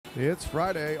It's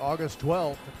Friday, August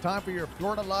 12th. Time for your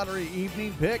Florida Lottery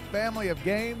evening pick family of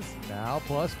games, now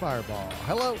plus Fireball.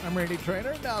 Hello, I'm Randy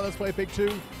Trainer. Now let's play Pick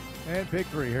 2 and Pick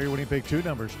 3. Here are your winning Pick 2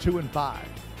 numbers, 2 and 5.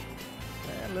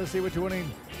 And let's see what your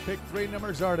winning Pick 3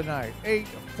 numbers are tonight, 8,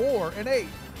 4, and 8.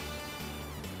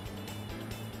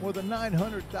 More than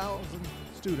 900,000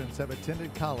 students have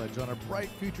attended college on a Bright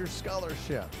Future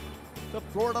Scholarship. The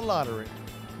Florida Lottery,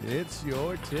 it's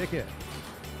your ticket.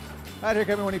 All right, here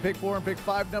come your winning Pick 4 and Pick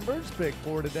 5 numbers. Pick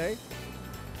 4 today,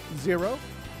 0.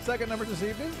 Second number this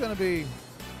evening is going to be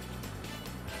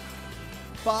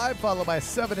 5, followed by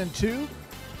 7 and 2.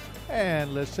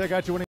 And let's check out your winning